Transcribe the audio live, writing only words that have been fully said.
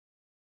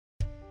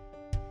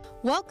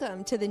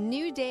Welcome to the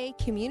New Day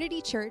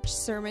Community Church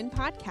Sermon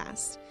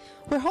Podcast.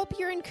 We hope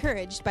you're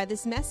encouraged by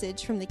this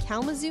message from the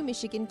Kalamazoo,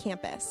 Michigan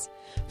campus.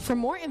 For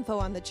more info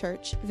on the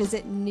church,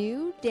 visit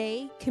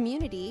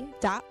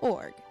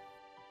newdaycommunity.org.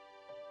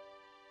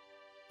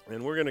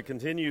 And we're going to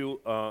continue,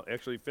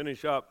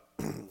 finish up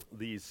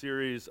the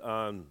series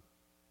on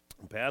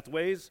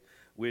pathways,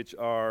 which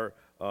are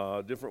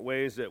different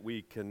ways that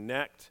we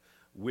connect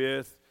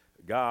with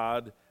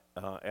God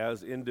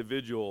as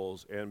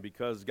individuals. And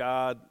because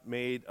God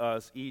made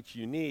us each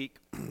unique,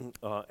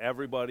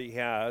 everybody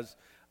has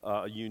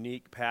a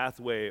unique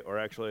pathway, or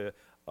actually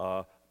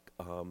a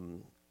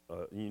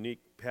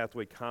unique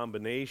pathway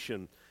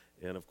combination.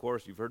 And of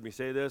course, you've heard me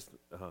say this,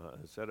 I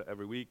said it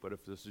every week, but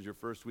if this is your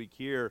first week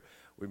here,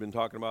 we've been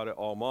talking about it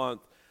all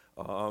month,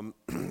 and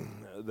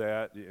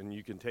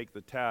you can take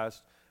the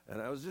test.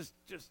 And I was just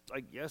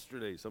like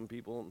yesterday, some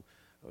people,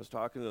 I was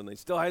talking to them, they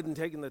still hadn't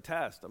taken the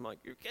test. I'm like,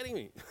 you're kidding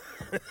me.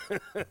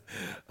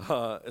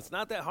 It's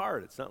not that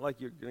hard. It's not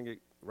like you're going to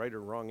get right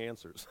or wrong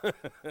answers.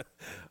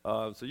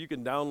 So you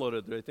can download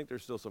it. I think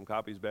there's still some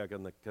copies back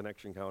on the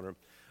connection counter.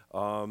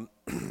 And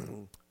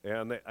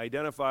it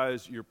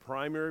identifies your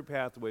primary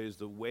pathways,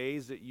 the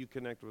ways that you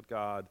connect with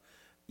God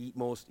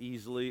most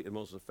easily and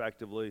most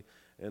effectively,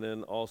 and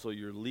then also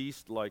your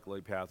least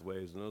likely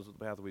pathways, and those are the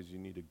pathways you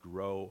need to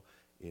grow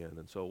in.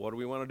 And so what do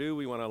we want to do?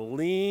 We want to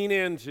lean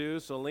into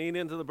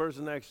the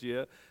person next to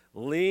you,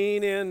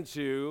 lean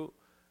into,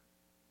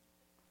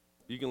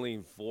 you can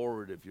lean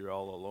forward if you're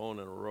all alone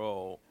in a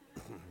row.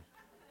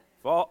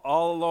 If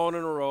all alone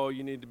in a row,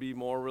 you need to be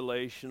more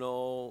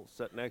relational,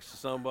 sit next to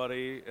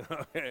somebody.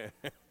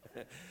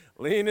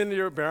 Lean into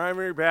your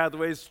primary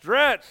pathways,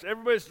 stretch,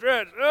 everybody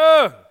stretch.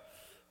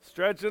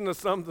 Stretch into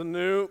something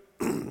new.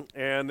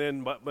 And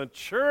then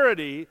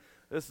maturity,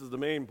 this is the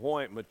main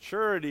point,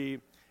 maturity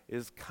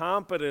is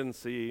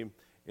competency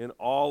in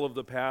all of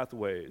the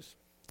pathways.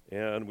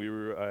 And we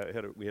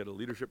had a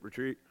leadership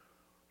retreat,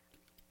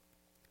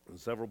 and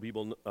several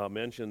people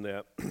mentioned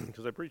that,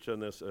 because I preached on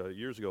this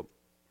years ago,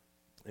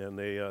 and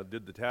they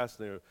did the test,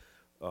 and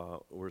they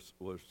were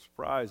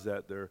surprised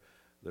that their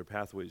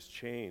pathways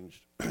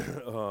changed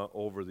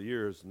over the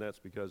years, and that's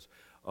because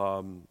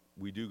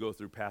we do go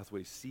through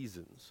pathway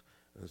seasons.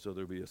 And so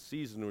there'll be a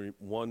season where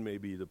one may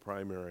be the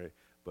primary,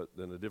 but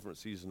then a different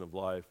season of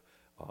life,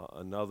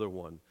 another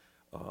one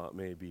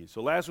may be.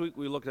 So last week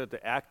we looked at the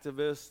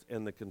activist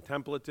and the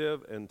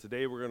contemplative, and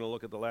today we're going to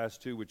look at the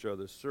last two, which are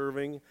the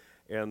serving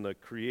and the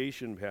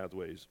creation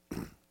pathways.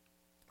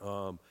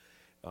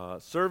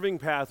 Serving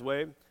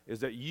pathway is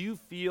that you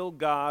feel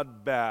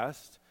God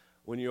best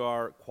when you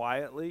are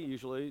quietly,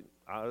 usually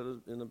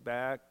out in the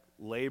back,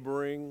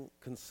 laboring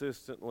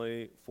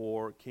consistently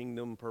for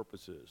kingdom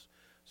purposes.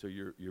 So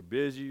you're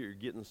busy, you're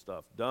getting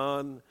stuff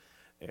done,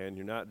 and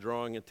you're not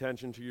drawing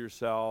attention to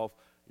yourself.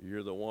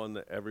 You're the one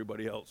that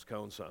everybody else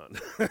counts on.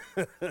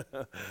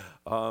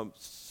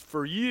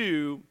 For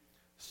you,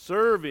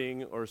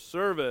 serving or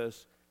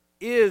service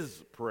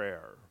is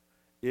prayer.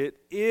 It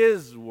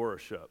is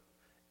worship.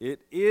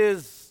 It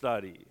is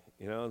study.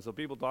 And so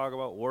people talk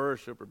about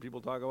worship, or people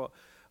talk about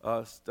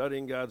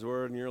studying God's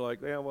word, and you're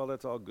like, yeah, well,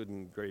 that's all good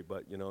and great,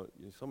 but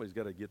somebody's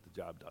got to get the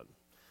job done,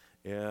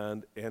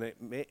 and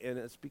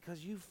it's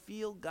because you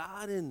feel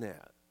God in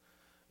that.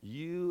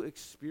 You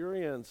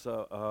experience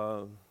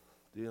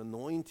the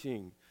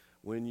anointing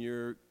when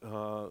you're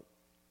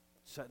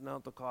setting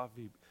out the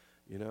coffee,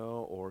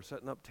 or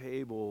setting up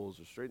tables,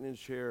 or straightening a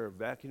chair,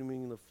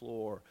 vacuuming the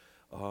floor,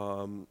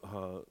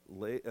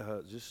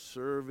 just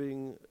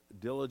serving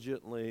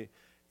diligently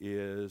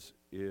is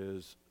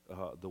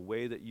the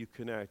way that you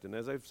connect. And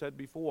as I've said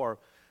before,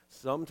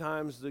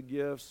 sometimes the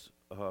gifts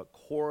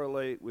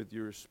correlate with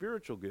your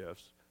spiritual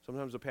gifts.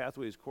 Sometimes the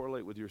pathways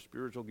correlate with your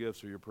spiritual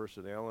gifts or your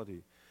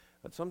personality.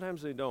 But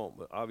sometimes they don't.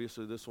 But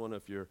obviously this one,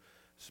 if your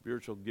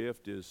spiritual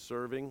gift is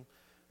serving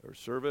or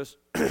service,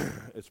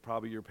 it's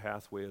probably your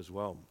pathway as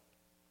well.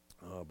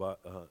 But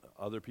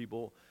other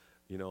people,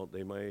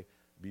 they may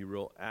be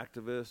real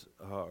activists,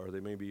 or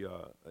they may be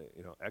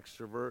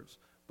extroverts,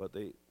 but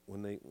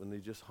when they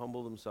just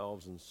humble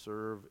themselves and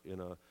serve in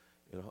a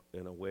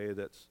way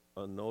that's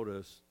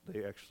unnoticed,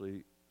 they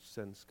actually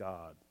sense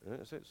God.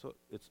 So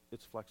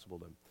it's flexible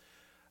then.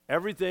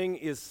 Everything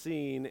is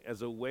seen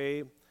as a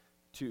way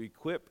to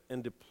equip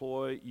and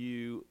deploy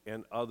you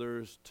and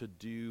others to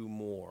do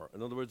more.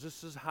 In other words,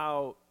 this is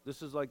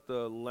like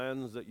the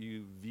lens that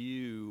you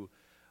view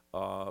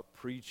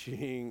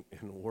preaching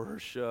and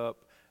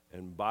worship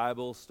and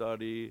Bible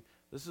study.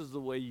 This is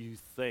the way you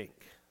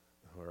think,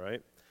 all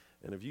right?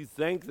 And if you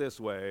think this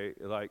way,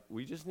 like,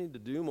 we just need to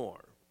do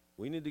more.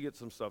 We need to get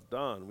some stuff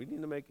done. We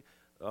need to make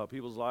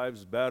people's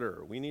lives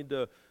better. We need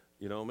to,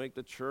 make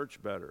the church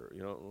better.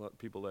 Let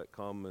people that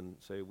come and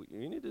say,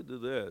 you need to do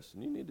this,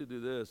 and you need to do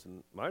this.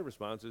 And my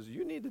response is,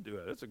 you need to do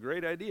it. That's a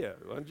great idea.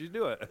 Why don't you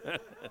do it?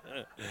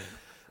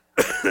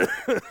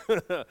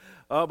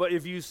 But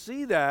if you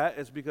see that,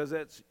 it's because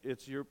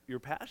you're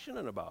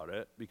passionate about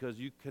it, because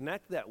you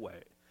connect that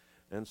way.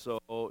 And so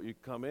you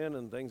come in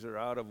and things are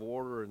out of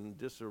order and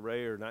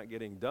disarray or not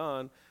getting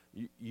done,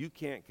 you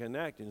can't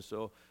connect. And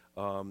so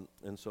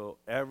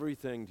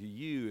everything to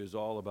you is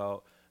all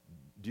about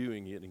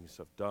getting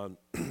stuff done.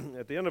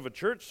 At the end of a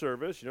church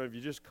service, if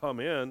you just come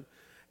in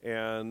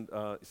and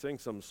sing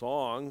some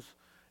songs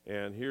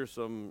and hear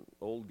some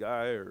old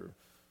guy or,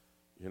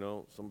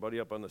 somebody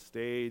up on the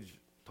stage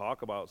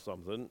talk about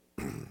something,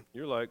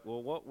 you're like,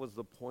 well, what was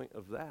the point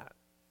of that?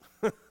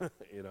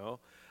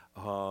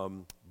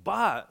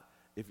 But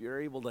if you're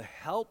able to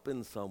help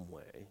in some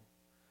way,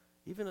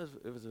 even if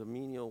it's a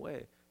menial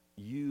way,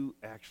 you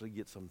actually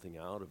get something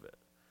out of it.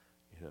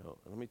 And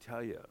let me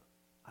tell you,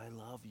 I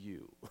love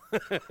you.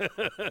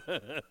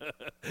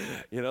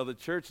 The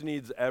church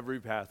needs every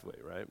pathway,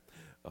 right?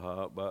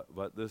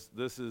 But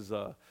this is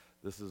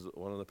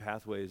one of the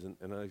pathways, and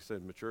like I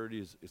said, maturity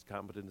is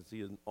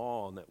competency in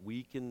all, and that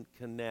we can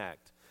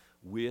connect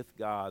with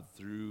God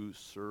through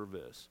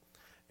service.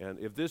 And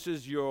if this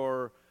is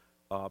your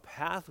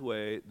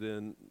pathway,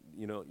 then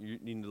you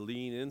need to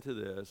lean into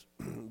this.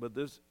 But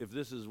if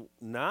this is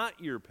not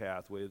your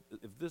pathway,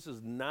 if this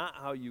is not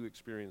how you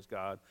experience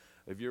God,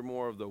 if you're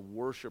more of the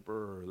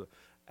worshiper or the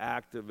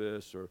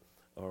activist, or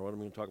what I'm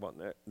going to talk about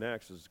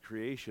next is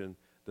creation,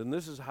 then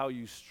this is how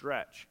you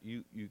stretch.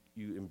 You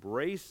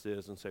embrace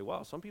this and say,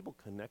 wow, some people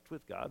connect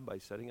with God by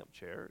setting up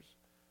chairs.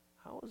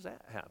 How does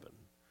that happen?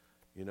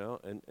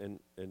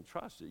 And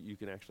trust that you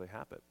can actually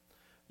happen.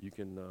 It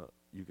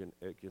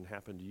can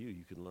happen to you.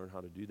 You can learn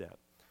how to do that.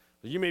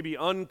 So you may be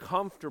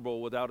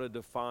uncomfortable without a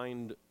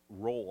defined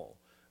role.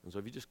 And so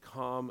if you just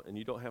come and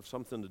you don't have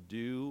something to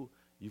do,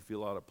 you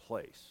feel out of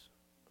place,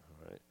 all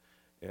right,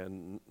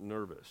 and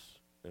nervous.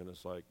 And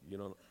it's like,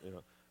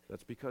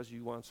 that's because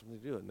you want something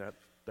to do. And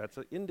that's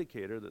an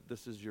indicator that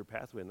this is your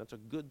pathway, and that's a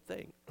good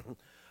thing.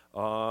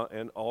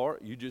 Or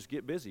you just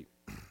get busy.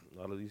 A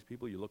lot of these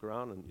people, you look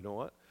around and you know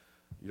what?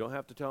 You don't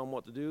have to tell them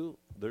what to do.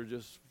 They're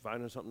just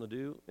finding something to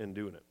do and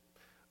doing it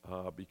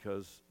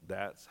because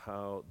that's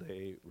how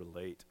they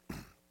relate.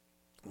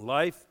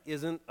 Life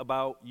isn't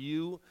about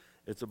you.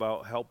 It's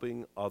about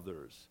helping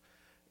others.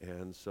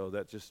 And so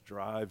that just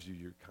drives you.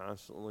 You're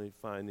constantly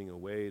finding a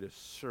way to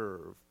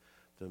serve,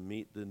 to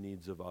meet the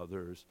needs of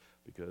others,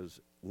 because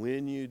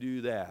when you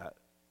do that,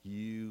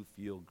 you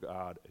feel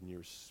God and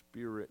your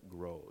spirit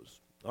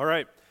grows. All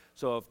right.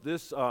 So if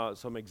this,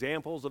 some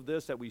examples of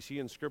this that we see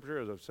in Scripture,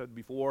 as I've said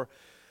before,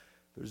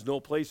 there's no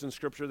place in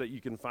Scripture that you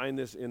can find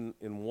this in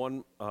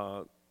one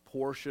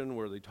portion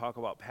where they talk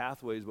about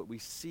pathways, but we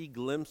see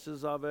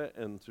glimpses of it,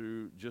 and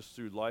through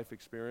life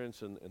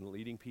experience and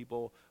leading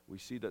people, we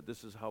see that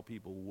this is how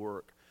people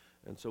work.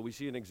 And so we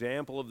see an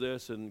example of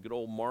this in good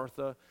old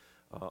Martha.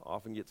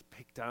 Often gets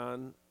picked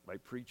on by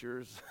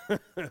preachers.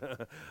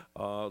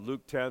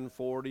 Luke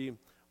 10:40.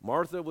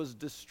 Martha was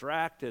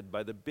distracted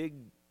by the big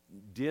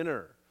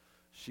dinner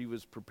she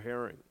was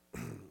preparing.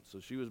 So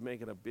she was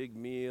making a big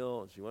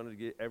meal, and she wanted to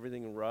get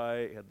everything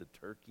right, had the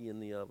turkey in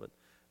the oven.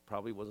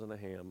 Probably wasn't a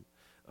ham.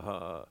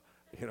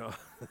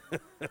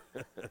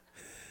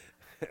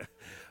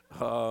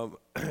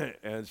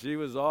 And she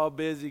was all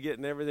busy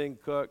getting everything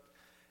cooked,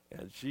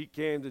 and she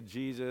came to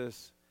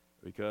Jesus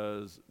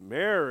because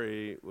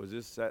Mary was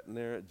just sitting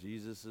there at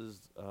Jesus'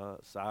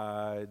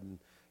 side and,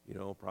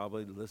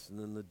 probably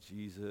listening to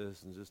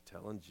Jesus and just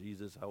telling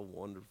Jesus how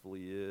wonderful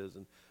he is.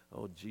 And,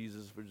 oh,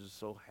 Jesus, we're just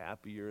so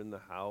happy you're in the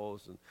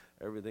house and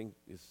everything.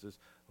 It's just,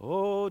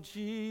 oh,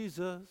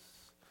 Jesus,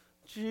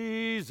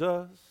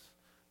 Jesus,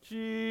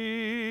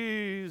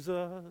 Jesus.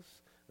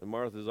 And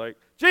Martha's like,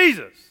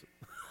 Jesus,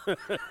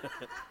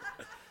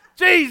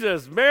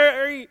 Jesus,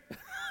 Mary,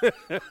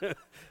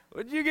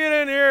 would you get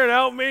in here and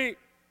help me?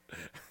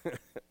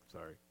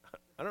 Sorry.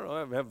 I don't know.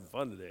 I'm having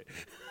fun today.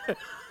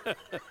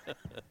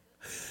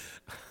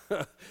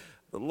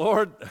 The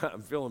Lord,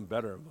 I'm feeling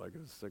better. I'm like, I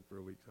was sick for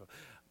a week. So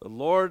the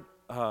Lord,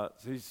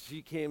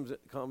 she comes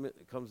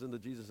into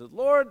Jesus and says,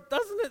 Lord,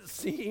 doesn't it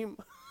seem,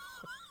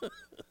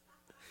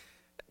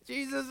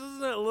 Jesus,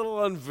 isn't it a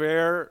little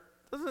unfair?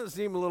 Doesn't it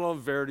seem a little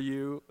unfair to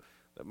you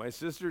that my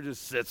sister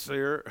just sits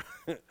here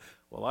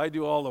while I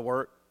do all the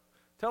work?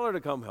 Tell her to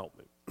come help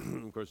me.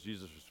 Of course,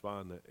 Jesus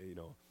responded,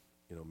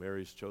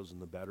 Mary's chosen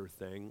the better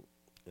thing.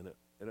 And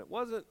it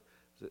wasn't,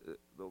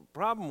 the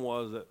problem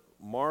was that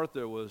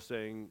Martha was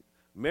saying,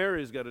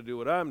 Mary's got to do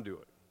what I'm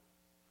doing.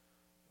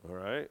 All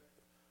right?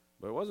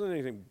 But it wasn't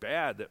anything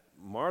bad that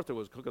Martha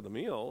was cooking the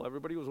meal.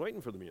 Everybody was waiting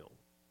for the meal.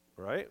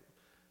 Right?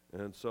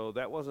 And so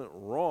that wasn't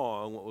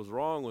wrong. What was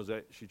wrong was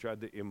that she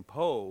tried to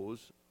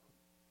impose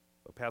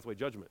a pathway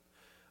judgment.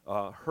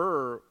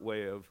 Her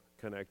way of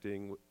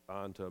connecting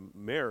onto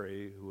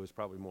Mary, who was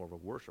probably more of a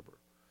worshiper.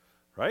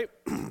 Right?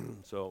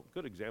 So,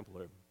 good example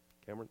there.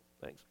 Cameron,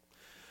 thanks.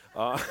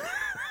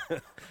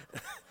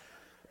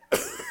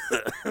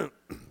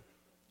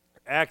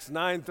 Acts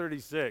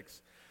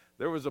 9:36.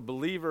 There was a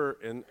believer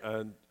in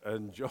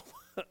Joe.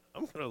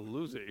 I'm going to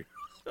lose it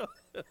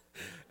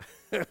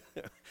here.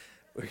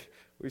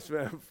 We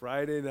spent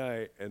Friday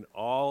night and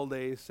all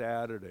day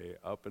Saturday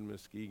up in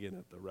Muskegon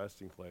at the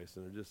resting place,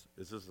 and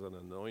it's just an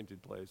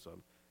anointed place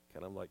on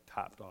kind of like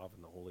topped off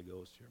in the Holy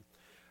Ghost here.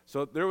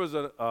 So there was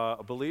a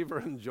believer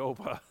in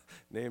Joppa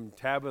named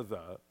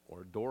Tabitha,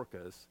 or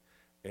Dorcas,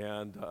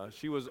 and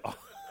she was...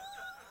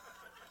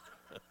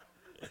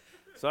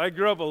 So I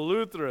grew up a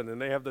Lutheran,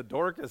 and they have the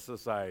Dorcas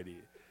Society.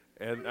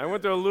 And I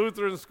went to a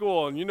Lutheran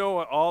school, and you know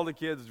what all the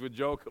kids would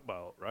joke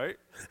about, right?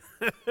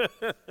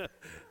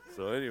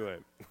 So anyway,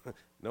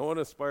 no one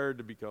aspired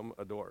to become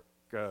a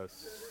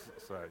Dorcas.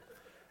 Sorry.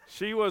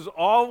 She was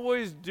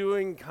always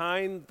doing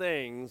kind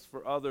things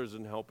for others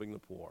and helping the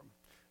poor.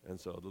 And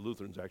so the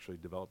Lutherans actually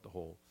developed a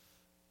whole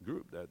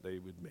group that they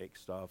would make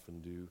stuff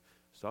and do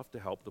stuff to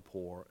help the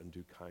poor and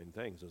do kind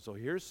things. And so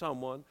here's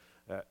someone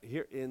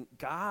here in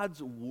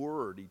God's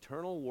word,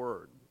 eternal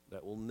word,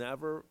 that will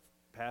never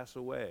pass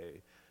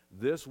away.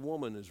 This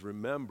woman is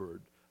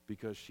remembered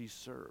because she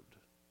served.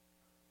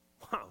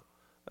 Wow,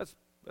 that's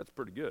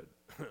pretty good.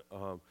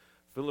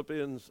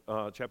 Philippians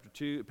chapter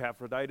 2,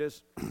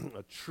 Epaphroditus,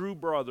 a true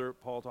brother,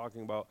 Paul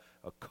talking about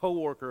a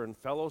co-worker and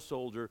fellow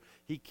soldier.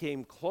 He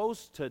came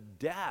close to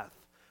death,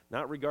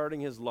 not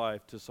regarding his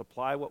life, to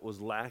supply what was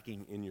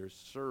lacking in your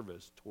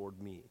service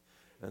toward me.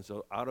 And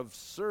so out of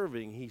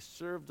serving, he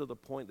served to the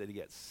point that he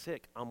got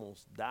sick,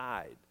 almost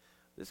died.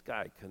 This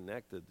guy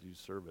connected to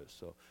service.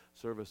 So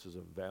service is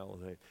a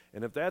valid thing.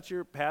 And if that's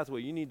your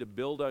pathway, you need to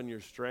build on your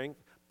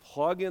strength,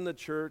 plug in the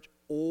church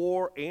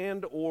or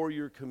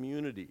your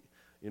community.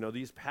 You know,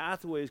 these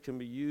pathways can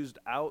be used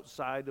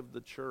outside of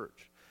the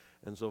church.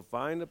 And so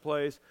find a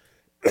place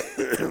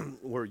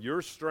where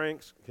your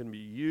strengths can be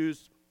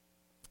used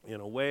in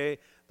a way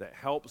that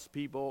helps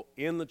people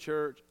in the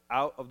church,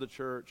 out of the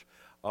church,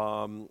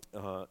 so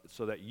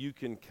that you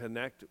can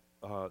connect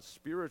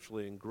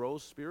spiritually and grow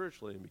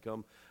spiritually and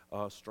become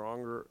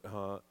stronger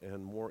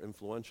and more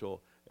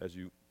influential as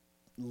you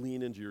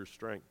lean into your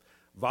strength.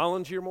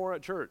 Volunteer more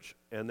at church,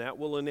 and that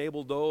will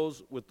enable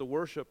those with the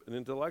worship and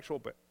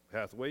intellectual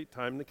pathway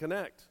time to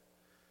connect.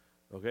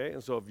 Okay,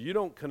 and so if you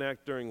don't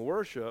connect during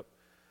worship,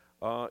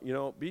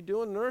 be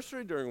doing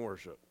nursery during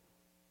worship,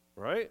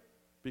 right?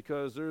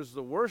 Because there's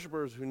the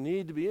worshipers who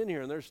need to be in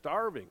here, and they're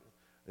starving.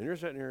 And you're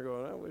sitting here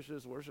going, I wish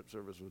this worship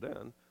service would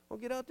end. Well,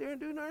 get out there and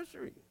do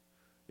nursery,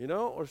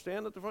 or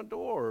stand at the front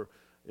door.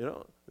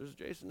 There's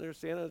Jason there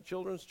standing at the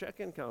children's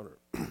check-in counter.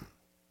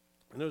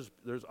 And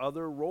there's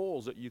other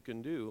roles that you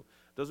can do.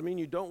 Doesn't mean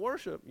you don't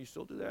worship. You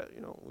still do that.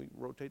 We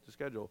rotate the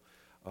schedule,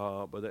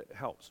 but it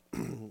helps.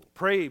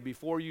 Pray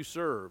before you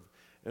serve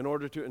in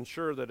order to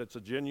ensure that it's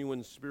a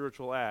genuine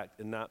spiritual act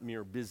and not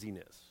mere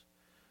busyness.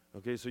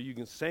 Okay, so you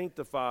can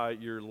sanctify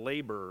your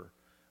labor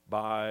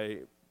by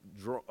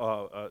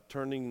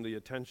turning the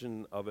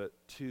attention of it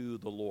to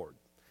the Lord.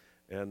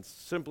 And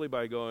simply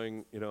by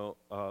going,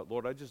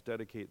 Lord, I just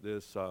dedicate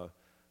this,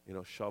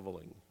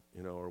 shoveling,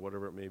 or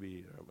whatever it may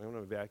be. I want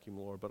to vacuum,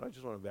 Lord, but I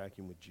just want to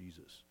vacuum with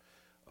Jesus.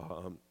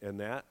 And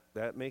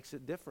that makes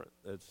it different.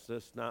 It's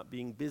just not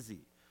being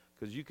busy,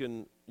 because you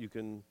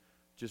can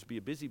just be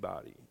a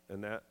busybody,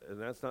 and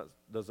that's not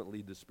doesn't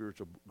lead to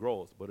spiritual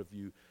growth. But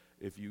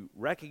if you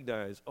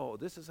recognize, oh,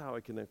 this is how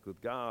I connect with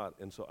God,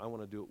 and so I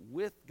want to do it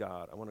with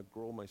God. I want to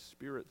grow my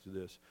spirit through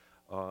this.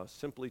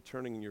 Simply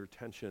turning your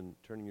attention,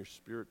 turning your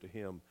spirit to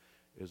Him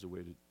is a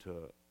way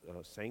to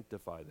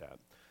sanctify that.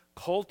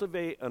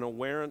 Cultivate an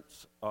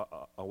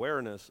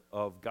awareness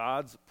of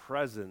God's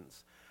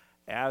presence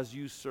as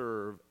you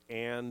serve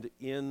and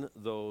in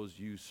those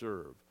you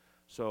serve.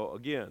 So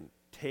again,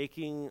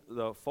 taking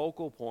the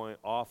focal point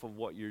off of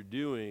what you're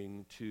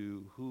doing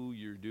to who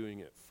you're doing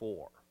it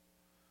for.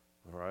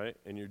 All right?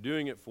 And you're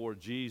doing it for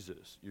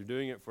Jesus. You're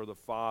doing it for the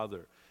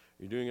Father.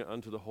 You're doing it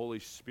unto the Holy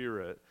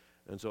Spirit.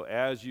 And so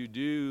as you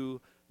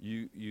do,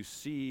 you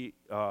see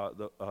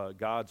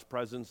God's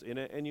presence in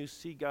it, and you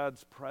see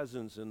God's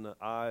presence in the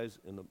eyes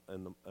and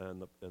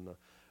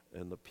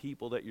the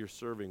people that you're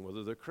serving,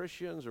 whether they're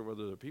Christians or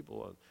whether they're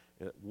people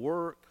at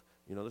work.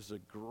 This is a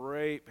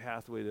great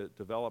pathway to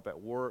develop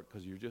at work,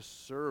 because you're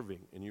just serving,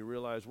 and you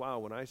realize, wow,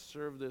 when I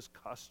serve this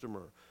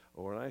customer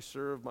or when I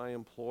serve my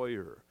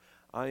employer,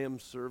 I am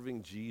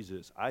serving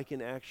Jesus. I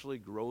can actually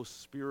grow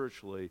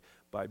spiritually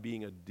by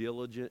being a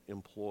diligent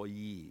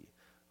employee.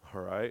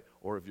 All right?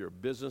 Or if you're a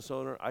business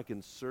owner, I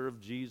can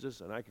serve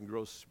Jesus and I can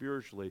grow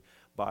spiritually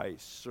by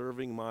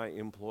serving my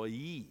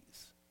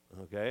employees.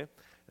 Okay?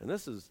 And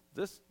this is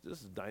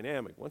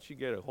dynamic. Once you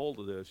get a hold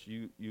of this,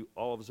 you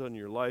all of a sudden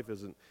your life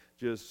isn't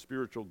just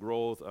spiritual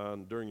growth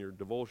during your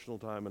devotional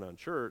time and on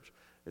church.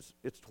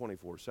 It's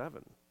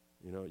 24/7.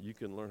 You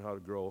can learn how to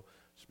grow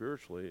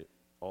spiritually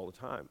all the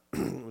time.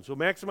 So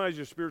maximize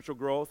your spiritual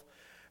growth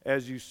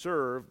as you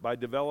serve by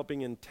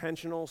developing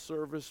intentional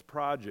service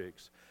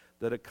projects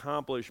that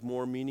accomplish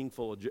more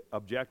meaningful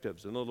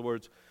objectives. In other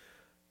words,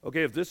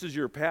 okay, if this is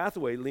your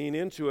pathway, lean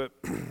into it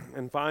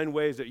and find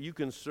ways that you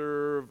can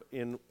serve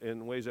in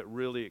ways that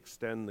really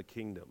extend the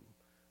kingdom.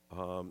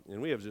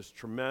 And we have just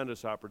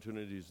tremendous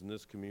opportunities in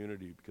this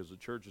community because the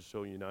church is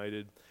so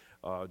united.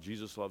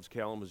 Jesus Loves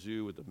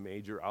Kalamazoo with the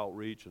major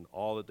outreach and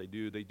all that they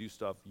do. They do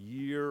stuff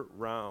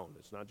year-round.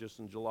 It's not just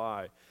in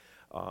July.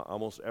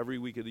 Almost every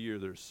week of the year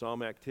there's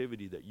some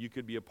activity that you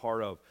could be a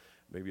part of.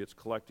 maybe it's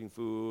collecting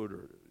food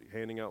or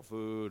handing out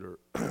food or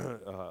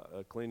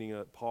cleaning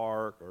a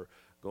park or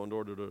going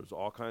door to door. There's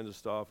all kinds of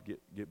stuff.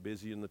 Get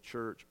busy in the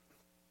church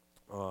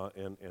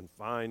and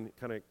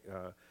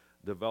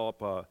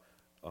develop a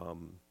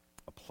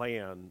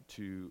plan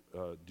to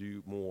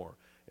do more.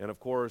 And of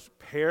course,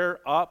 pair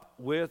up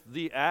with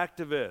the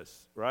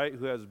activist, right,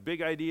 who has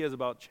big ideas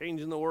about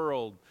changing the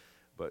world,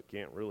 but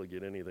can't really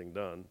get anything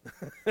done.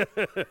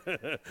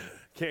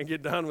 Can't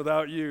get done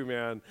without you,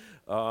 man.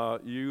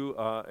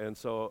 And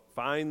so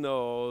find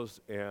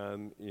those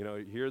and,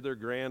 hear their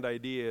grand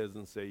ideas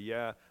and say,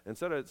 yeah.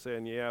 Instead of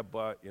saying, yeah,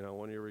 but,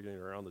 when you're getting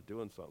around to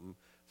doing something,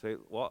 say,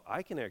 well,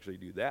 I can actually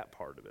do that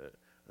part of it.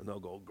 And they'll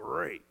go,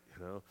 great,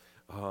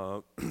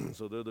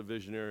 So they're the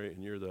visionary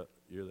and you're the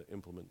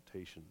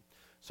implementation.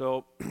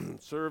 So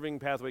serving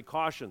pathway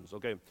cautions.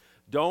 Okay,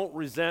 don't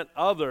resent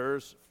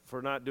others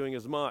for not doing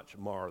as much,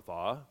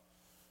 Martha.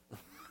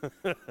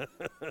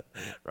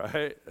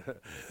 Right?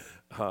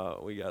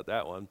 We got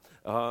that one.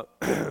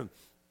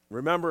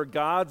 Remember,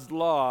 God's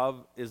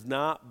love is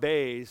not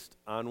based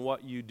on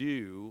what you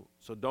do,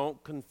 so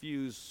don't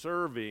confuse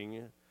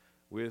serving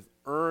with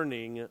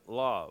earning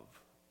love.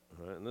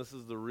 Right? And this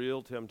is the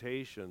real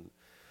temptation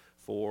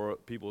for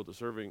people with the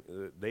serving.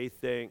 They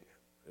think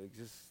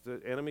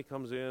the enemy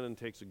comes in and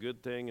takes a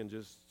good thing and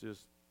just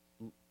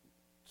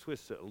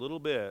twists it a little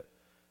bit.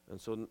 And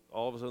so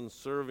all of a sudden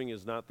serving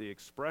is not the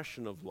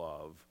expression of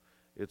love,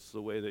 it's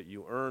the way that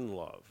you earn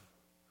love.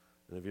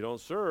 And if you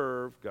don't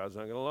serve, God's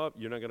not going to love,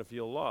 you're not going to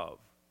feel love.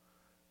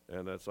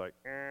 And that's like,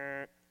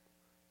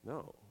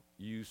 no.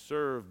 You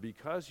serve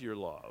because you're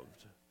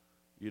loved.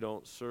 You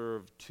don't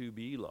serve to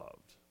be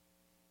loved.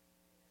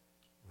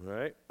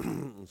 Right?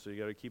 And so you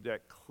got to keep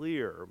that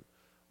clear,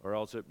 or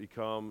else it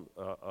become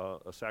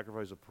a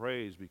sacrifice of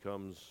praise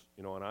becomes,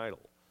 an idol.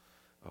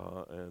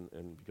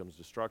 And becomes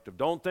destructive.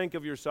 Don't think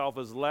of yourself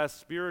as less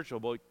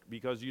spiritual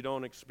because you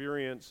don't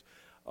experience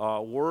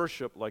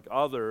worship like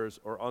others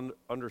or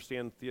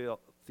understand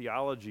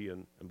theology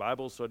and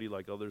Bible study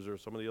like others or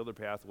some of the other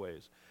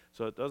pathways.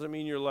 So it doesn't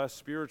mean you're less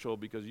spiritual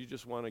because you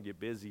just want to get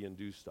busy and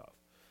do stuff.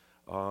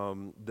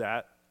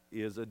 That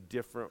is a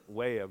different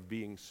way of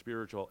being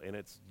spiritual, and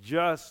it's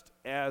just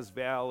as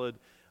valid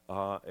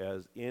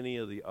as any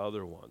of the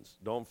other ones.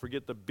 Don't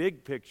forget the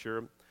big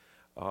picture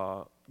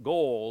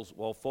goals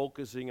while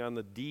focusing on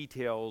the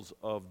details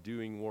of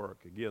doing work.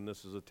 Again,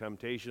 this is a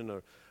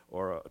temptation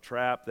or a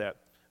trap that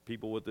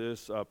people with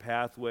this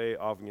pathway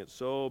often get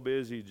so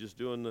busy just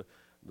doing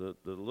the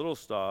little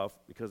stuff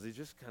because they're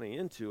just kind of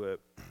into it,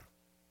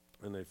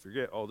 and they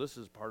forget, this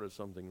is part of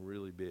something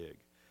really big,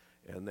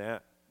 and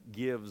that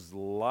gives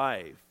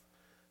life.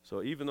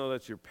 So even though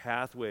that's your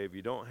pathway, if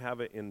you don't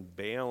have it in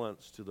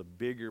balance to the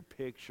bigger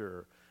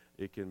picture,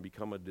 it can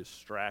become a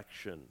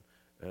distraction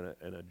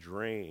and a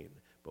drain.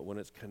 But when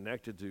it's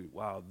connected to,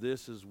 wow,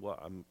 this is what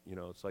I'm,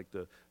 it's like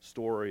the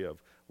story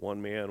of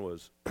one man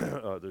was,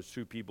 there's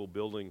two people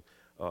building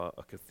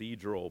a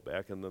cathedral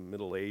back in the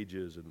Middle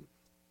Ages, and,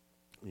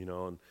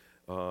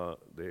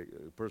 the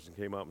person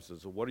came up and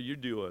said, so what are you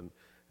doing?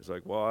 It's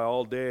like, well,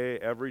 all day,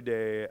 every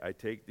day, I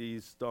take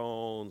these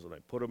stones and I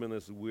put them in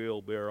this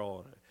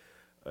wheelbarrow,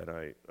 and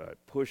I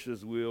push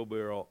this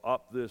wheelbarrow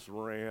up this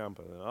ramp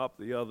and up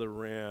the other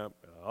ramp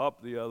and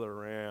up the other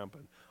ramp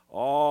and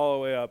all the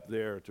way up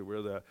there to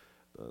where the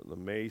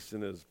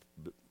mason is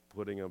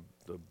putting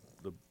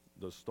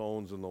the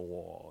stones in the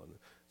wall. And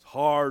it's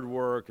hard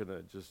work, and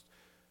I just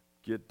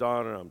get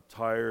done and I'm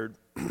tired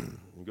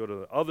and go to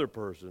the other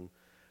person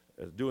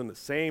that's doing the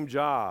same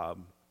job,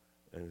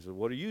 and he said,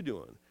 what are you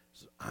doing? He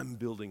said, I'm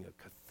building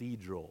a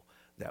cathedral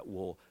that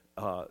will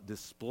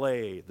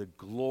display the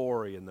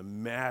glory and the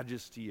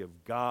majesty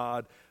of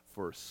God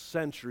for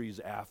centuries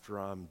after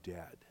I'm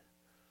dead.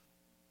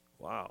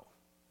 Wow.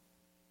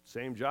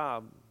 Same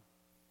job.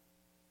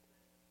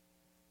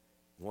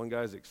 One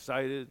guy's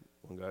excited,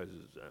 one guy's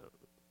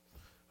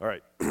all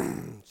right.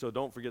 So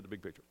don't forget the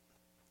big picture.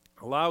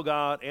 Allow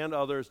God and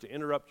others to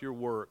interrupt your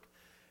work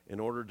in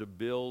order to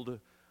build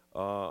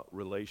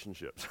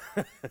relationships.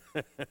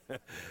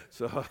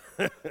 So,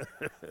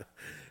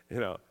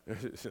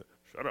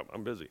 shut up,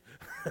 I'm busy.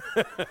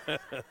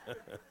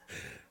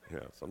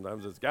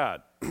 Sometimes it's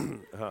God.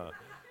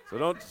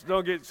 So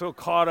don't get so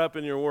caught up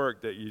in your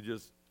work that you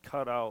just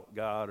cut out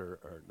God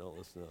or don't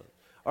listen to it.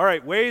 All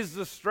right, ways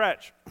to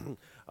stretch.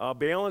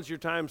 Balance your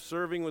time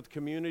serving with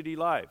community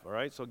life, all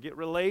right? So get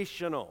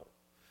relational.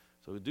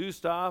 So do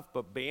stuff,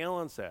 but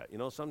balance that.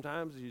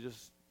 Sometimes you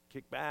just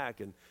kick back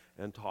and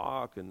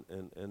talk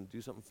and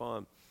do something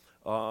fun.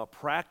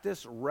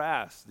 Practice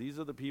rest. These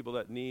are the people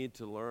that need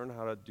to learn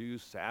how to do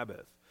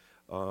Sabbath,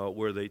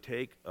 where they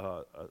take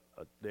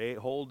a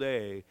whole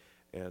day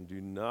and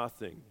do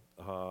nothing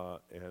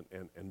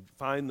and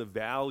find the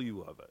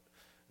value of it.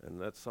 And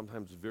that's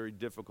sometimes very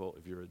difficult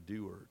if you're a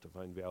doer to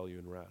find value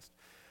in rest.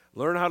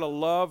 Learn how to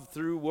love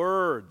through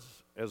words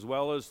as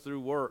well as through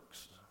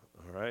works.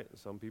 All right?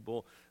 Some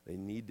people, they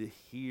need to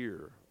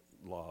hear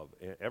love.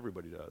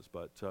 Everybody does.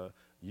 But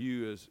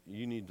you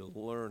need to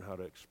learn how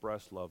to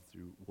express love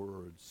through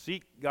words.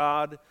 Seek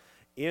God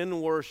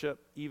in worship,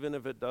 even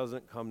if it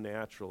doesn't come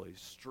naturally.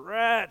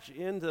 Stretch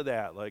into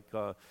that, like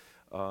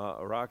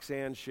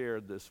Roxanne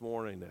shared this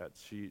morning, that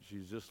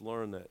she's just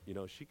learned that,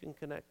 she can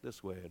connect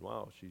this way, and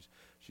wow,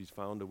 she's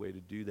found a way to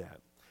do that.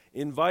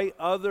 Invite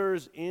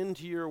others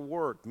into your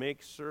work.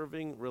 Make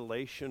serving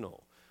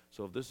relational.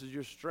 So if this is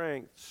your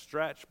strength,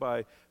 stretch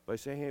by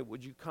saying, hey,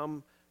 would you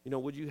come,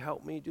 would you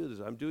help me do this?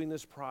 I'm doing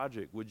this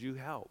project. Would you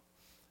help?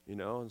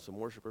 And some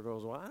worshiper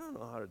goes, well, I don't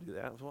know how to do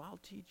that. So I'll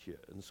teach you.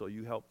 And so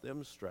you help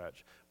them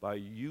stretch by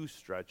you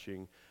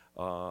stretching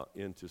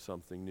into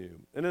something new.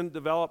 And then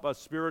develop a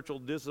spiritual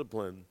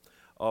discipline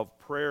of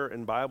prayer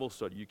and Bible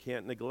study. You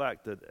can't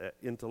neglect the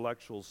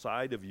intellectual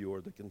side of you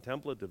or the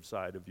contemplative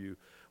side of you,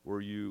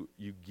 where you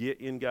get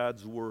in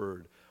God's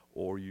Word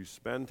or you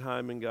spend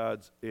time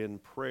in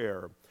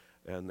prayer,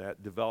 and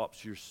that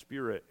develops your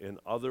spirit in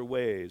other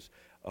ways,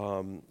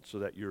 so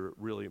that you're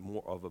really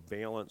more of a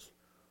balanced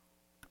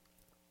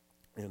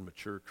and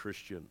mature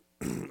Christian.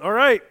 All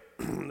right,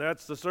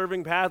 that's the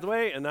serving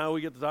pathway, and now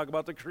we get to talk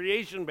about the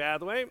creation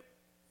pathway,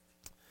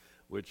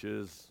 which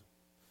is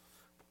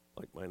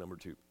like my number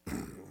 2.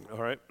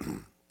 All right,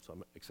 so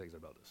I'm excited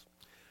about this.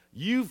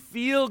 You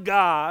feel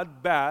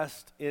God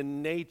best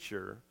in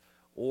nature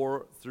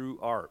or through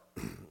art.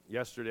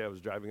 Yesterday I was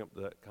driving up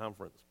to that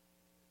conference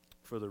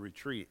for the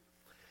retreat,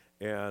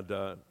 and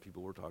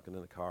people were talking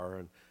in the car,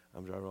 and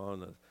I'm driving on,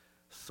 and the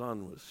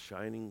sun was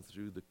shining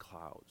through the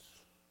clouds,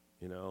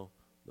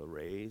 the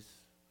rays,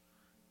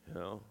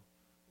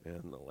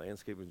 and the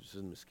landscape is just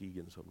in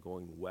Muskegon, so I'm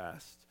going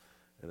west,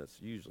 and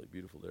it's usually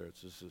beautiful there.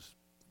 It's just as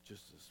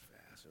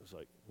fast. It was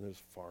like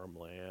there's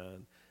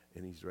farmland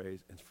and these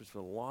rays, and for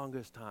the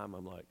longest time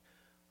I'm like,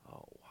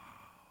 oh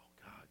wow,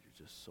 God,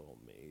 you're just so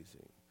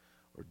amazing.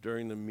 Or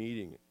during the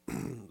meeting,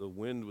 the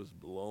wind was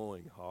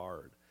blowing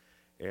hard,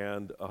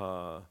 and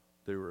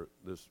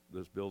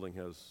this building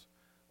has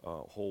a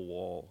whole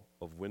wall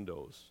of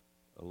windows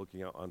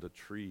looking out onto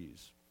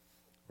trees,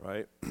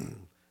 right?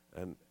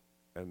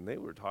 and they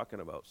were talking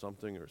about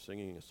something or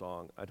singing a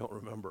song. I don't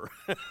remember.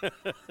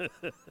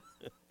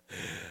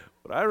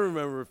 But I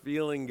remember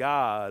feeling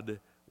God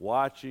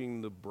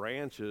watching the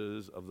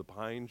branches of the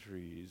pine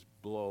trees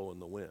blow in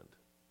the wind.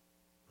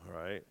 All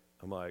right?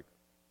 I'm like,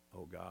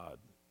 oh God,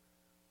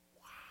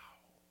 wow,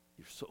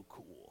 you're so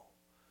cool.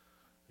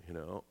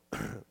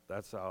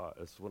 That's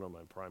one of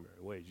my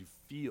primary ways.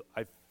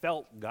 I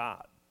felt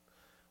God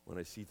when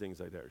I see things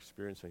like that,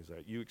 experience things like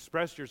that. You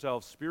express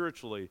yourself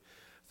spiritually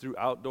through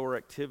outdoor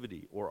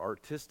activity or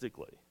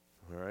artistically,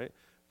 all right?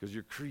 Because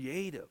you're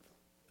creative.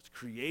 It's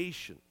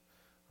creation,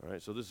 all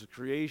right? So this is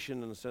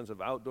creation in the sense of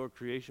outdoor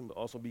creation, but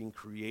also being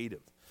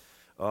creative.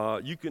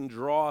 You can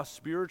draw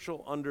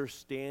spiritual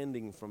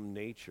understanding from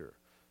nature.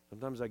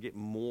 Sometimes I get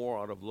more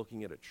out of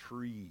looking at a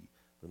tree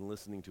than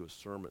listening to a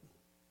sermon.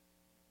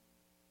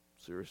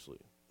 Seriously.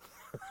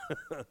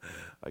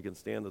 I can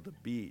stand at the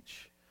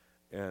beach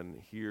and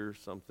hear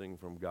something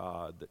from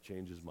God that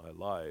changes my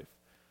life,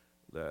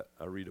 that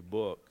I read a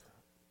book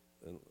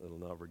and it'll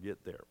never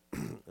get there.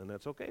 And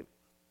that's okay.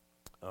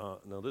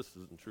 Now this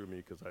isn't true of me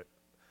because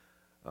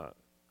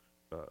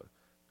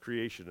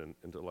creation and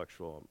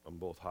intellectual, I'm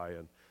both high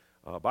in.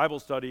 Bible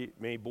study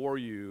may bore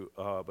you,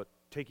 but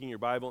taking your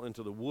Bible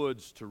into the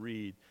woods to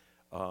read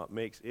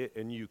makes it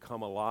and you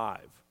come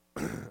alive.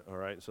 All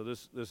right, so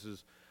this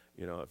is,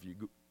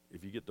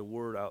 if you get the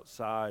word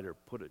outside or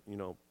put it,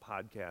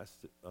 podcast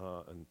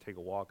and take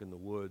a walk in the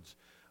woods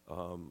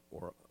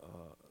or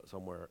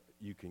somewhere,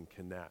 you can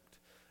connect.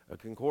 A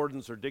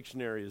concordance or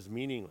dictionary is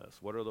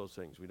meaningless. What are those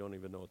things? We don't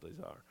even know what these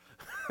are.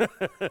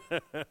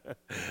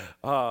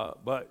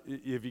 But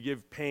if you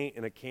give paint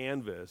and a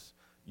canvas,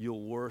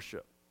 you'll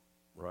worship,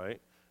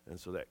 right? And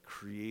so that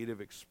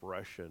creative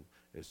expression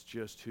is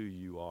just who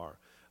you are.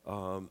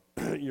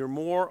 You're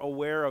more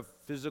aware of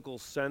physical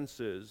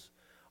senses.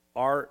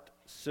 Art,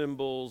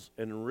 symbols,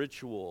 and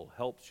ritual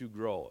helps you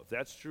grow. If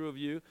that's true of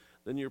you,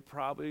 then you're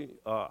probably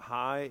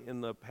high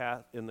in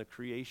the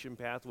creation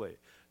pathway.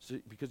 So,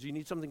 because you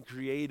need something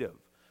creative.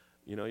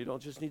 You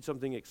don't just need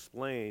something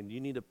explained.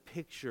 You need a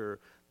picture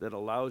that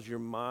allows your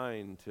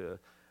mind to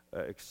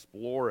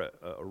explore it,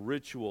 a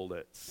ritual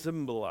that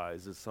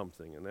symbolizes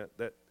something, and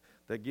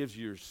that gives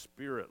your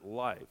spirit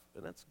life.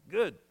 And that's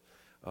good.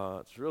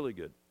 It's really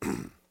good.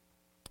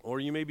 Or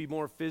you may be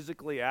more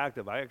physically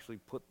active. I actually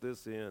put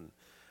this in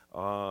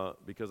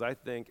because I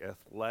think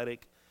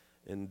athletic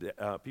and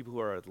people who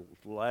are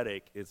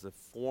athletic is a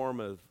form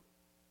of,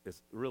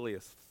 it's really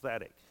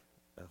aesthetic.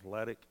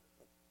 Athletic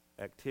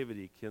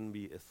activity can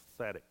be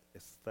aesthetic.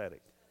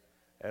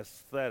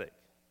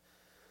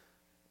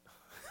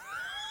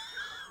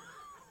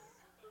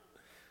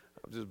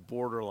 I'm just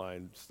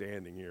borderline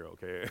standing here,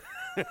 okay?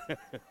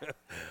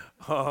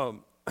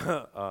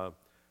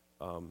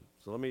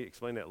 So let me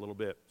explain that a little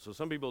bit. So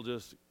some people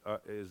just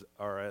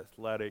are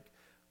athletic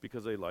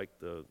because they like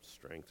the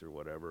strength or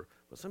whatever,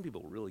 but some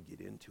people really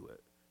get into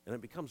it, and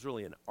it becomes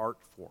really an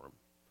art form,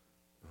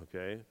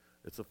 okay?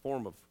 It's a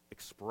form of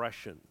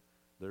expression.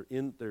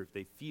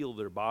 They feel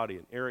their body,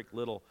 and Eric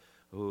Little,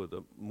 who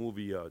the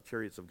movie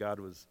Chariots of God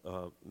was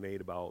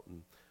made about,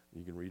 and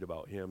you can read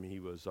about him. He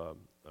was an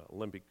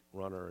Olympic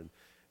runner and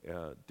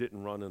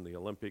didn't run in the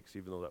Olympics,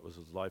 even though that was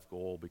his life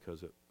goal,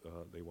 because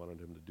they wanted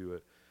him to do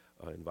it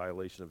in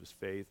violation of his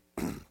faith.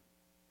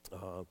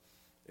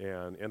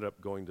 And ended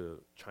up going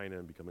to China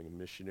and becoming a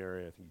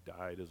missionary. I think he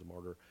died as a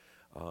martyr.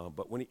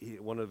 But when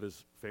one of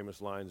his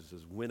famous lines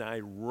says, "When I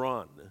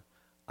run,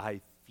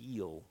 I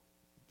feel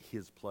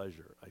his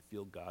pleasure. I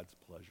feel God's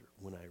pleasure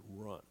when I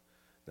run."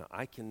 Now,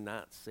 I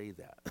cannot say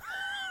that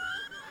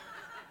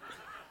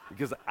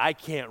because I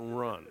can't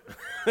run.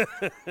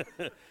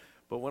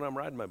 But when I'm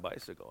riding my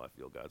bicycle, I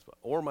feel God's pleasure,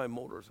 or my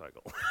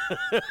motorcycle.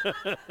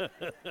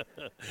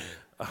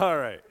 All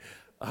right.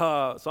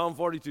 Psalm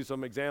 42,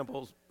 some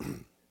examples.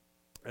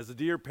 As the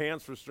deer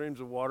pants for streams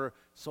of water,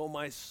 so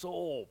my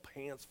soul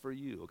pants for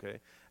you,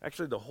 okay?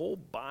 Actually, the whole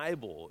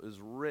Bible is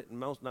written,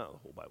 not the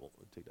whole Bible,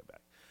 take that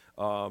back.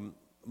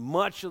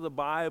 Much of the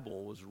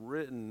Bible was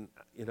written,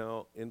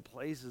 in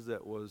places that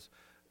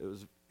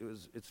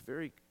it's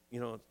very,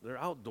 they're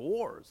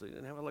outdoors. They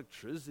didn't have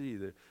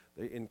electricity.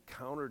 They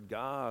encountered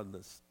God.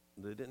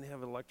 They didn't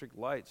have electric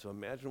light, so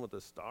imagine what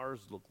the stars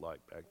looked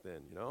like back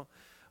then,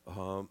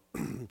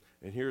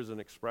 And here's an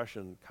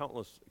expression,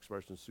 countless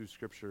expressions through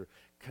Scripture,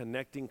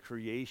 connecting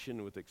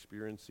creation with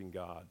experiencing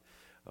God.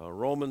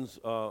 Romans,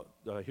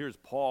 here's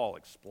Paul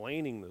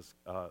explaining this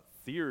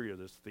theory or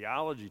this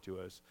theology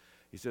to us.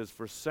 He says,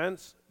 "For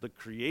since the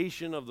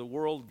creation of the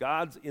world,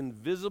 God's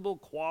invisible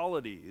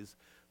qualities,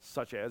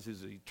 such as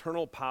his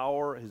eternal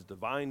power, his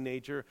divine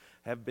nature,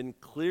 have been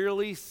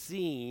clearly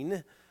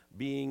seen,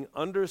 being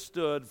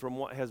understood from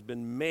what has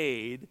been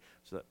made,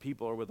 so that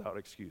people are without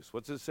excuse."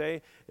 What's it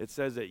say? It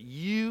says that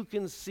you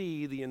can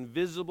see the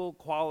invisible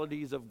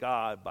qualities of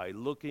God by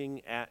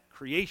looking at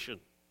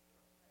creation.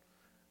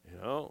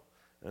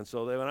 And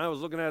so when I was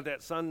looking at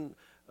that sun,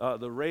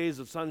 the rays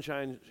of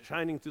sunshine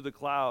shining through the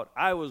cloud,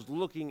 I was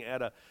looking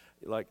at a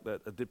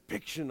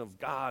depiction of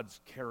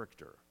God's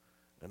character.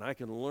 And I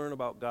can learn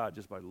about God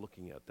just by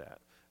looking at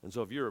that. And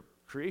so if your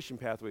creation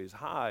pathway is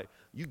high,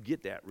 you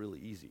get that really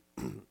easy.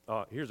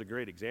 Here's a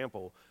great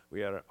example.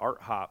 We had an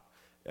art hop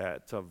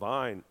at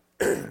Vine,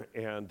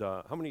 and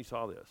how many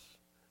saw this?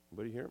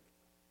 Anybody here?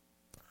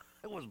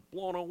 I was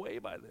blown away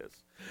by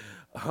this.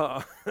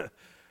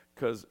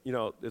 Because,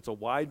 it's a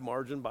wide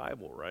margin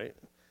Bible, right?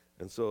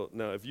 And so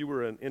now if you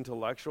were an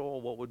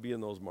intellectual, what would be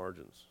in those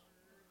margins?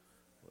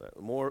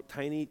 More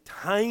tiny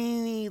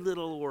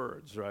little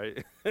words,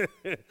 right?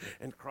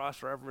 And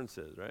cross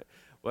references, right?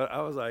 But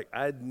I was like,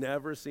 I'd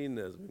never seen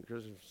this. I've been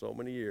Christian for so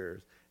many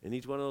years. And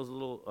each one of those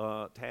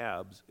little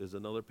tabs is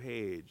another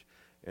page.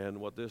 And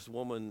what this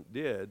woman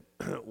did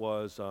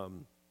was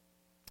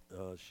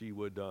she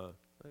would, I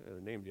got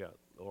her name,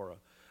 Laura.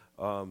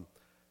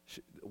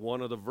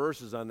 One of the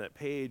verses on that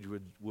page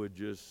would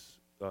just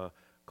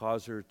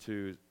cause her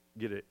to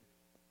get it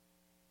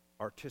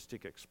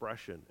artistic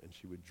expression, and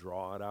she would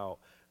draw it out.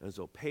 And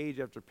so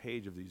page after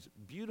page of these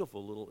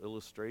beautiful little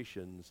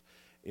illustrations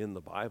in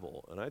the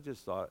Bible. And I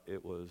just thought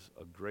it was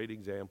a great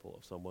example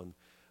of someone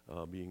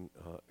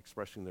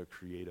expressing their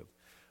creative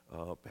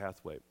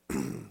pathway.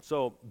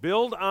 So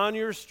build on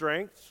your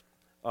strengths.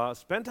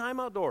 Spend time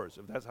outdoors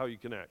if that's how you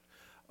connect.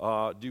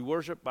 Do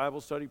worship,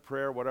 Bible study,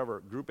 prayer, whatever,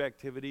 group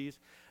activities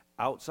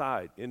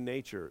outside in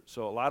nature.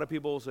 So a lot of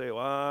people will say, well,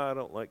 I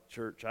don't like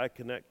church. I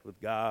connect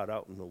with God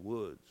out in the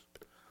woods.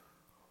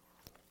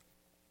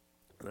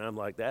 And I'm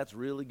like, that's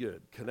really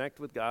good. Connect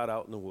with God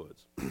out in the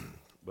woods.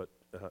 But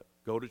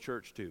go to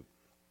church too,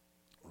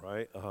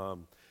 right?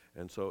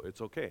 And so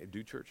it's okay.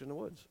 Do church in the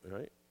woods,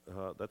 right?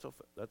 That's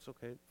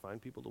okay.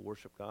 Find people to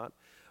worship God.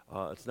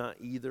 It's not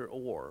either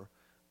or.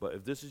 But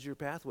if this is your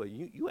pathway,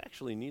 you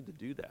actually need to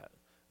do that.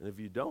 And if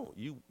you don't,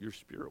 your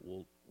spirit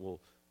will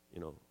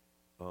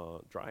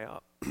dry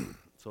up.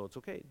 So it's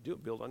okay. Do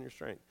it. Build on your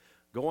strength.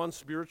 Go on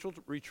spiritual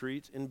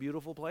retreats in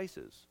beautiful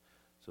places.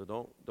 So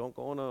don't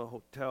go in a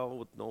hotel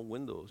with no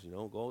windows.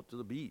 Go out to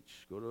the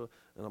beach. Go to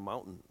a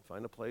mountain.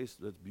 Find a place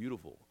that's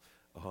beautiful.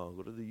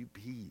 Go to the UP.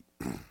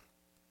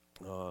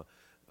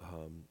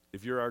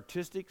 If you're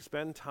artistic,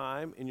 spend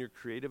time in your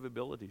creative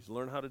abilities.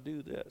 Learn how to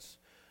do this.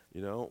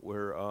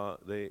 Where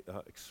they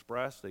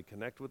express, they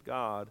connect with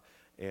God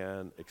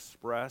and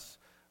express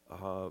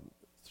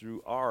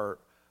through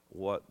art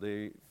what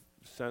they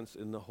sense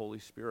in the Holy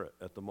Spirit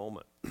at the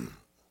moment.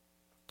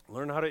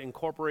 Learn how to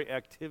incorporate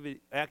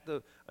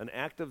an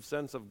active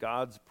sense of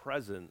God's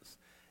presence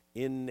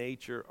in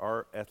nature,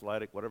 art,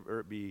 athletic,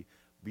 whatever it be,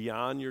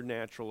 beyond your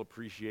natural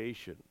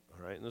appreciation.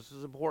 All right, and this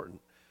is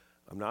important.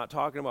 I'm not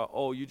talking about,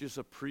 you just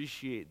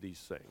appreciate these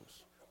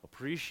things.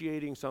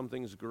 Appreciating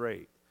something's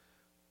great.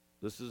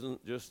 This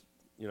isn't just,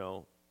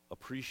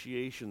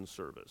 appreciation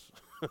service.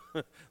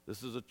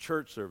 This is a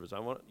church service. I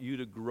want you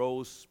to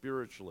grow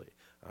spiritually.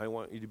 I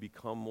want you to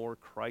become more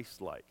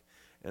Christ-like.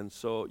 And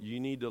so you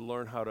need to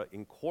learn how to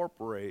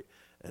incorporate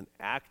an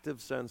active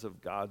sense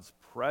of God's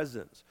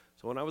presence.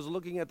 So when I was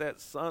looking at that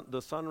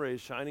the sun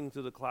rays shining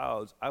through the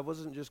clouds, I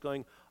wasn't just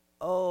going,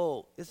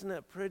 oh, isn't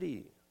that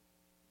pretty?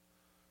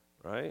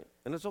 right?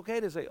 And it's okay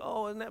to say,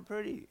 oh, isn't that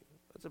pretty?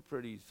 That's a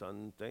pretty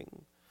sun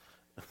thing.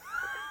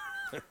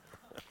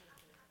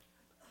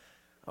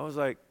 I was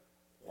like,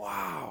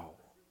 wow,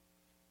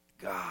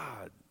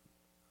 God,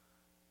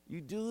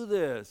 you do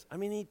this. I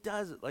mean, he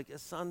does it like a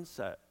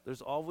sunset.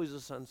 There's always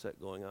a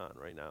sunset going on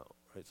right now,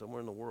 right?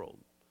 Somewhere in the world,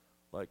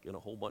 like in a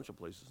whole bunch of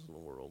places in the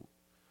world,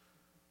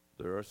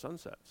 there are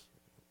sunsets,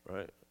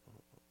 right?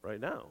 Right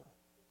now,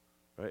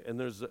 right? And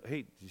there's,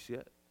 hey, do you see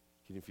it?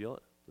 Can you feel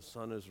it? The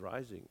sun is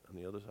rising on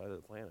the other side of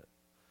the planet,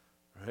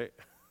 right?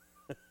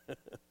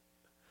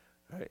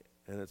 Right?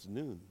 And it's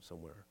noon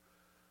somewhere,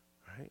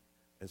 right?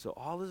 And so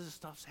all of this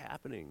stuff's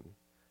happening,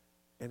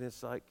 and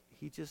it's like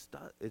he just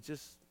does. It's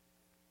just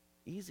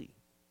easy.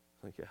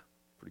 Like, yeah,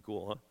 pretty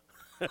cool,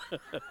 huh?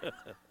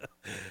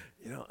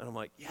 You know, and I'm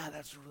like, yeah,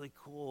 that's really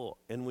cool.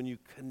 And when you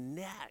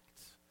connect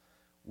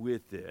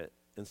with it,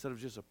 instead of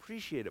just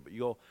appreciate it, but you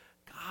go,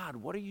 God,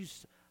 what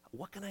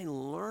can I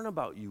learn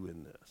about you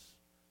in this?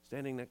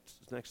 Standing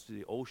next to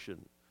the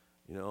ocean,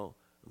 you know,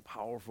 and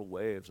powerful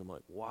waves, I'm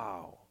like,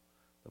 wow,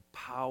 the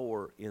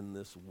power in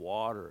this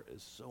water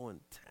is so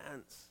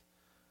intense.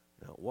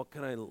 You know, what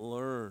can I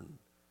learn?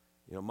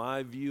 You know,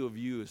 my view of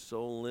you is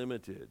so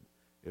limited.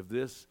 If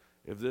this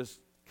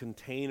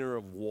container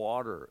of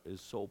water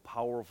is so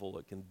powerful,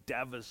 it can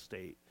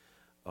devastate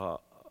a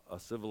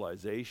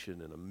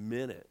civilization in a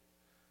minute.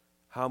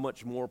 How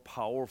much more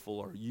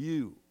powerful are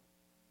you?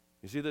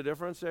 You see the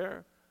difference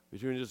there?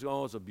 Between just,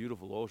 oh, it's a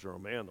beautiful ocean, or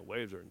man, the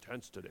waves are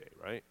intense today,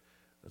 right?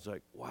 It's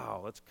like,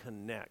 wow, let's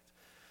connect.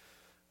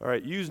 All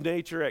right, use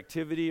nature,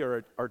 activity,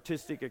 or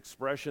artistic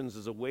expressions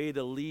as a way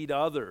to lead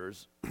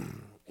others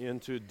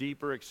into a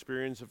deeper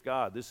experience of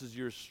God. This is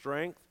your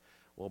strength.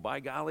 Well, by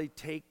golly,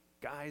 take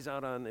guys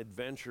out on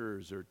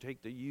adventures, or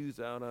take the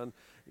youth out on,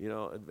 you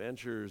know,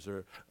 adventures,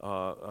 or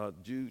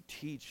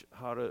teach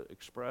how to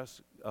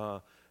express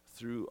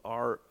through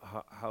art,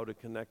 how to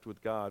connect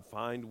with God.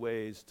 Find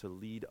ways to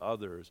lead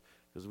others,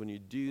 because when you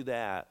do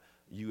that,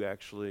 you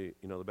actually,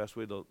 you know, the best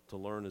way to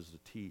learn is to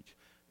teach.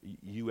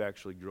 You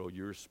actually grow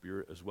your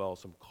spirit as well.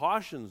 Some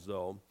cautions,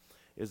 though,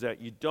 is that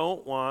you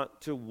don't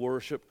want to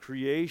worship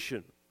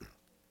creation.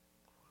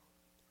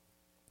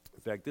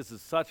 In fact, this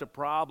is such a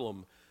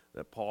problem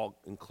that Paul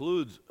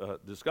includes a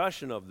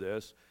discussion of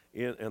this,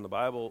 and the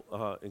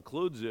Bible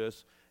includes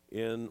this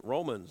in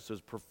Romans. It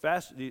says,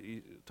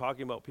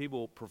 talking about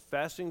people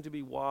professing to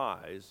be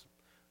wise.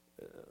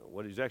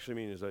 What he's actually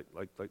meaning is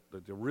like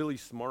the really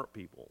smart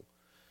people.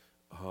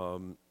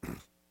 And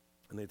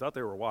they thought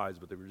they were wise,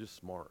 but they were just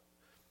smart.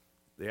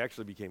 They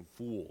actually became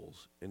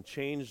fools and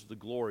changed the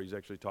glory. He's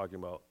actually talking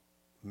about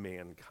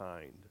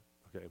mankind,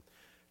 okay?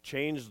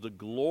 Changed the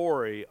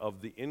glory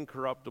of the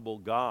incorruptible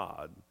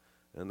God,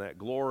 and that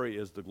glory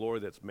is the glory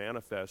that's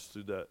manifest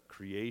through the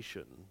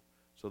creation.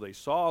 So they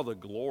saw the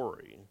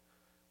glory,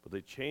 but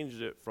they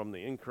changed it from the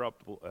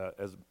incorruptible,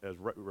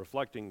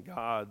 reflecting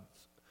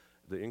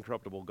the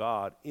incorruptible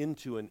God,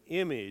 into an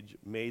image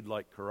made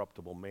like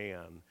corruptible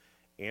man,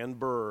 and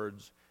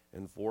birds,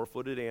 and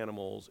four-footed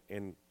animals,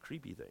 and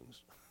creepy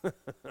things,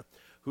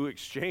 who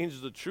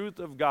exchanged the truth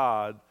of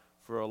God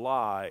for a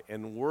lie,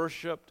 and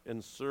worshiped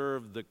and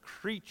served the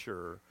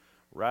creature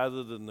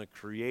rather than the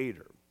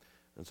creator.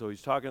 And so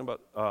he's talking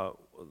about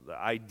the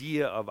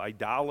idea of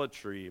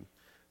idolatry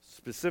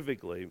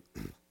specifically,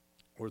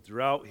 where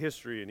throughout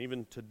history and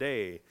even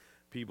today,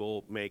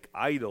 people make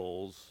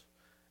idols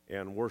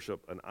and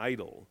worship an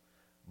idol.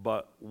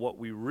 But what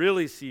we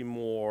really see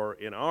more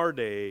in our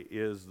day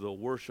is the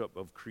worship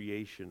of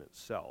creation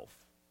itself,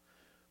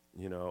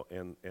 you know,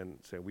 and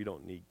say we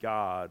don't need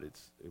God. It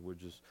would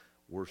just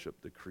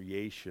worship the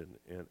creation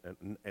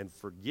and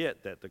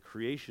forget that the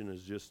creation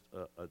is just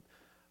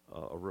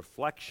a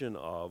reflection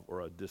of,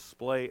 or a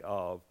display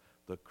of,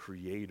 the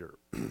Creator,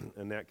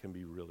 and that can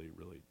be really,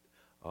 really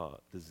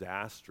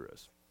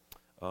disastrous.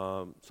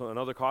 So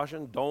another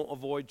caution: don't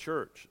avoid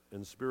church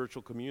and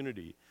spiritual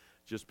community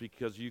just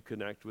because you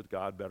connect with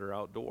God better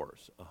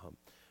outdoors.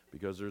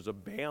 Because there's a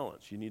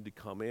balance. You need to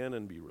come in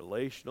and be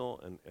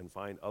relational and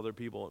find other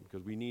people,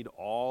 because we need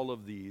all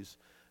of these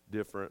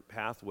different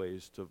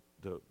pathways to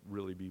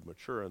really be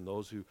mature. And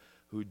those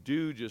who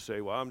do just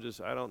say, well,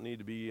 I don't need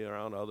to be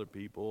around other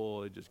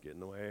people, they just get in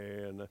the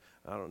way, and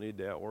I don't need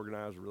that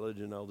organized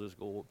religion, I'll just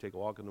go take a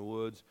walk in the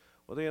woods.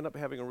 Well, they end up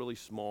having a really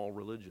small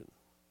religion,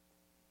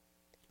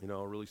 you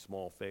know, a really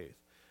small faith.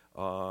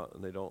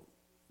 And they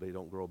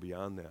don't grow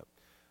beyond that.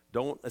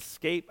 Don't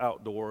escape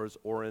outdoors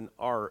or in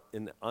art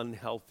in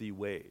unhealthy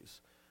ways,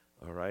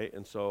 all right?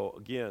 And so,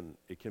 again,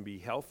 it can be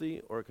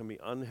healthy or it can be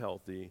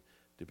unhealthy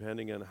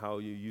depending on how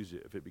you use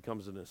it. If it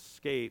becomes an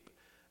escape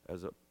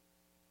as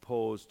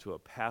opposed to a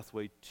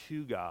pathway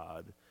to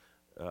God,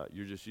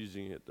 you're just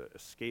using it to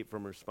escape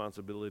from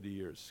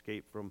responsibility or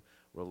escape from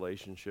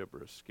relationship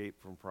or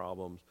escape from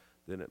problems,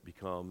 then it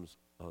becomes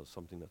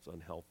something that's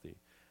unhealthy.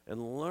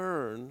 And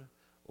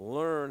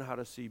learn how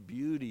to see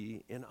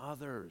beauty in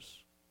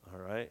others. All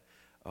right?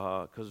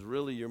 Because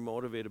really you're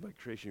motivated by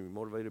creation, you're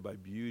motivated by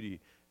beauty,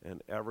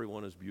 and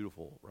everyone is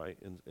beautiful, right,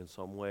 in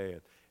some way,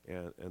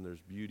 and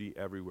there's beauty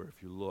everywhere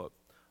if you look.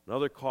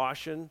 Another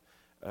caution,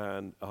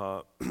 and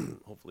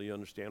hopefully you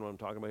understand what I'm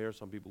talking about here.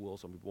 Some people will,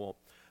 some people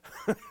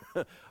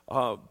won't.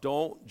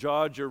 Don't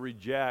judge or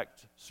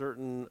reject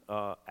certain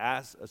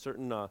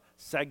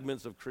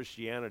segments of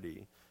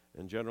Christianity,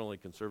 and generally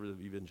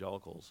conservative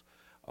evangelicals,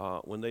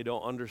 when they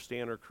don't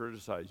understand or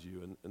criticize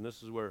you. And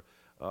this is where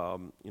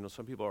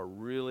some people are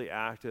really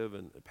active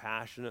and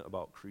passionate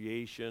about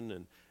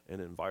creation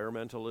and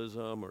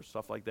environmentalism or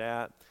stuff like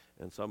that,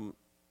 and some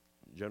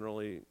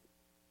generally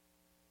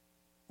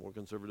more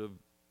conservative,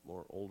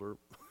 more older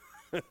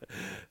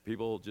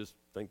people just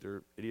think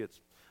they're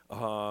idiots.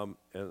 And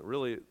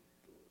really,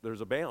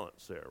 there's a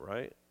balance there,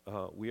 right?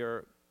 We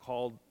are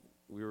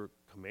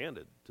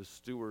commanded to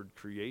steward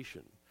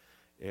creation.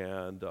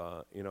 And,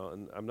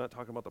 and I'm not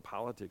talking about the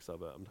politics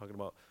of it. I'm talking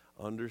about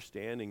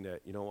understanding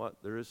that, you know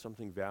what, there is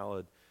something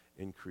valid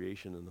in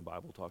creation, and the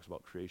Bible talks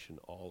about creation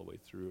all the way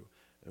through,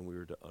 and we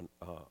are to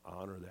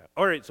honor that.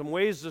 All right, some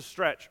ways to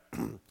stretch.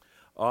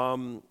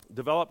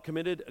 Develop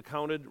committed,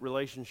 accounted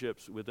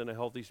relationships within a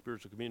healthy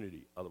spiritual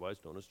community, otherwise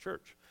known as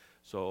church.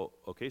 So,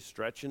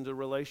 stretch into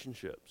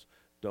relationships.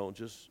 Don't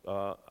just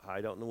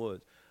hide out in the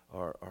woods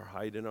or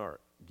hide in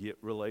art. Get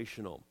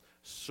relational.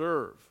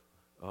 Serve.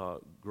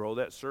 Grow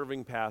that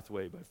serving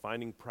pathway by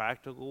finding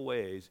practical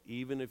ways,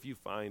 even if you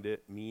find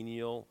it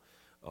menial,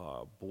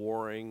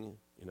 boring.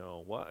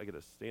 I got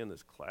to stay in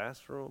this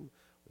classroom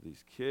with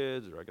these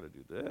kids, or I got to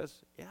do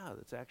this. Yeah,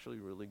 that's actually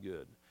really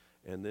good.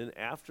 And then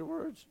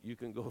afterwards, you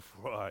can go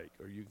for a hike,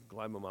 or you can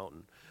climb a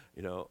mountain.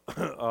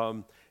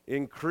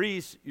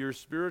 Increase your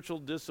spiritual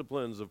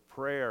disciplines of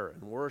prayer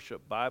and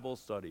worship, Bible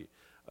study,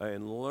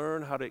 and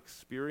learn how to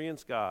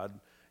experience God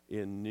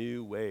in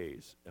new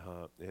ways.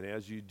 And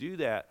as you do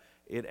that,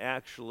 it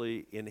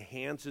actually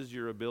enhances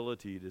your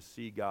ability to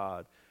see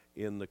God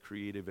in the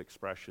creative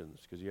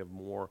expressions, because you have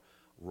more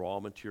raw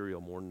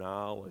material, more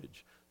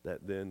knowledge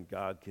that then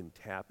God can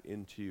tap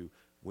into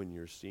when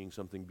you're seeing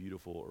something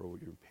beautiful, or when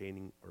you're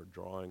painting or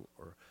drawing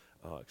or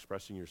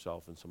expressing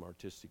yourself in some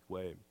artistic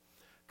way.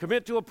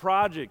 Commit to a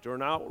project or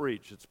an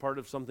outreach. It's part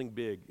of something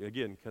big.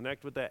 Again,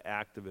 connect with that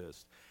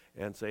activist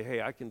and say,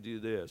 hey, I can do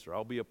this, or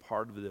I'll be a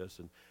part of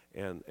this,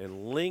 and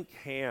link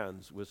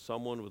hands with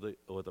someone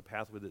with a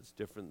pathway that's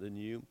different than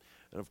you.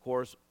 And of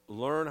course,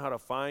 learn how to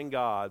find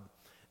God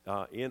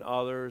in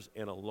others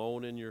and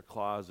alone in your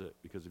closet,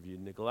 because if you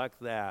neglect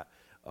that,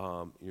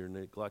 you're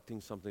neglecting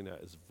something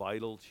that is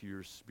vital to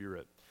your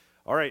spirit.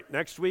 All right,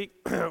 next week,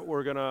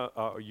 we're going to,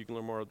 you can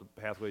learn more of the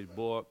Pathways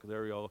book.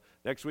 There we go.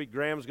 Next week,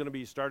 Graham's going to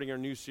be starting our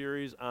new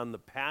series on the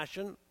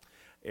Passion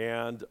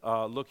and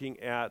looking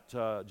at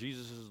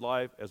Jesus'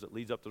 life as it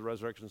leads up to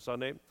Resurrection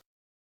Sunday.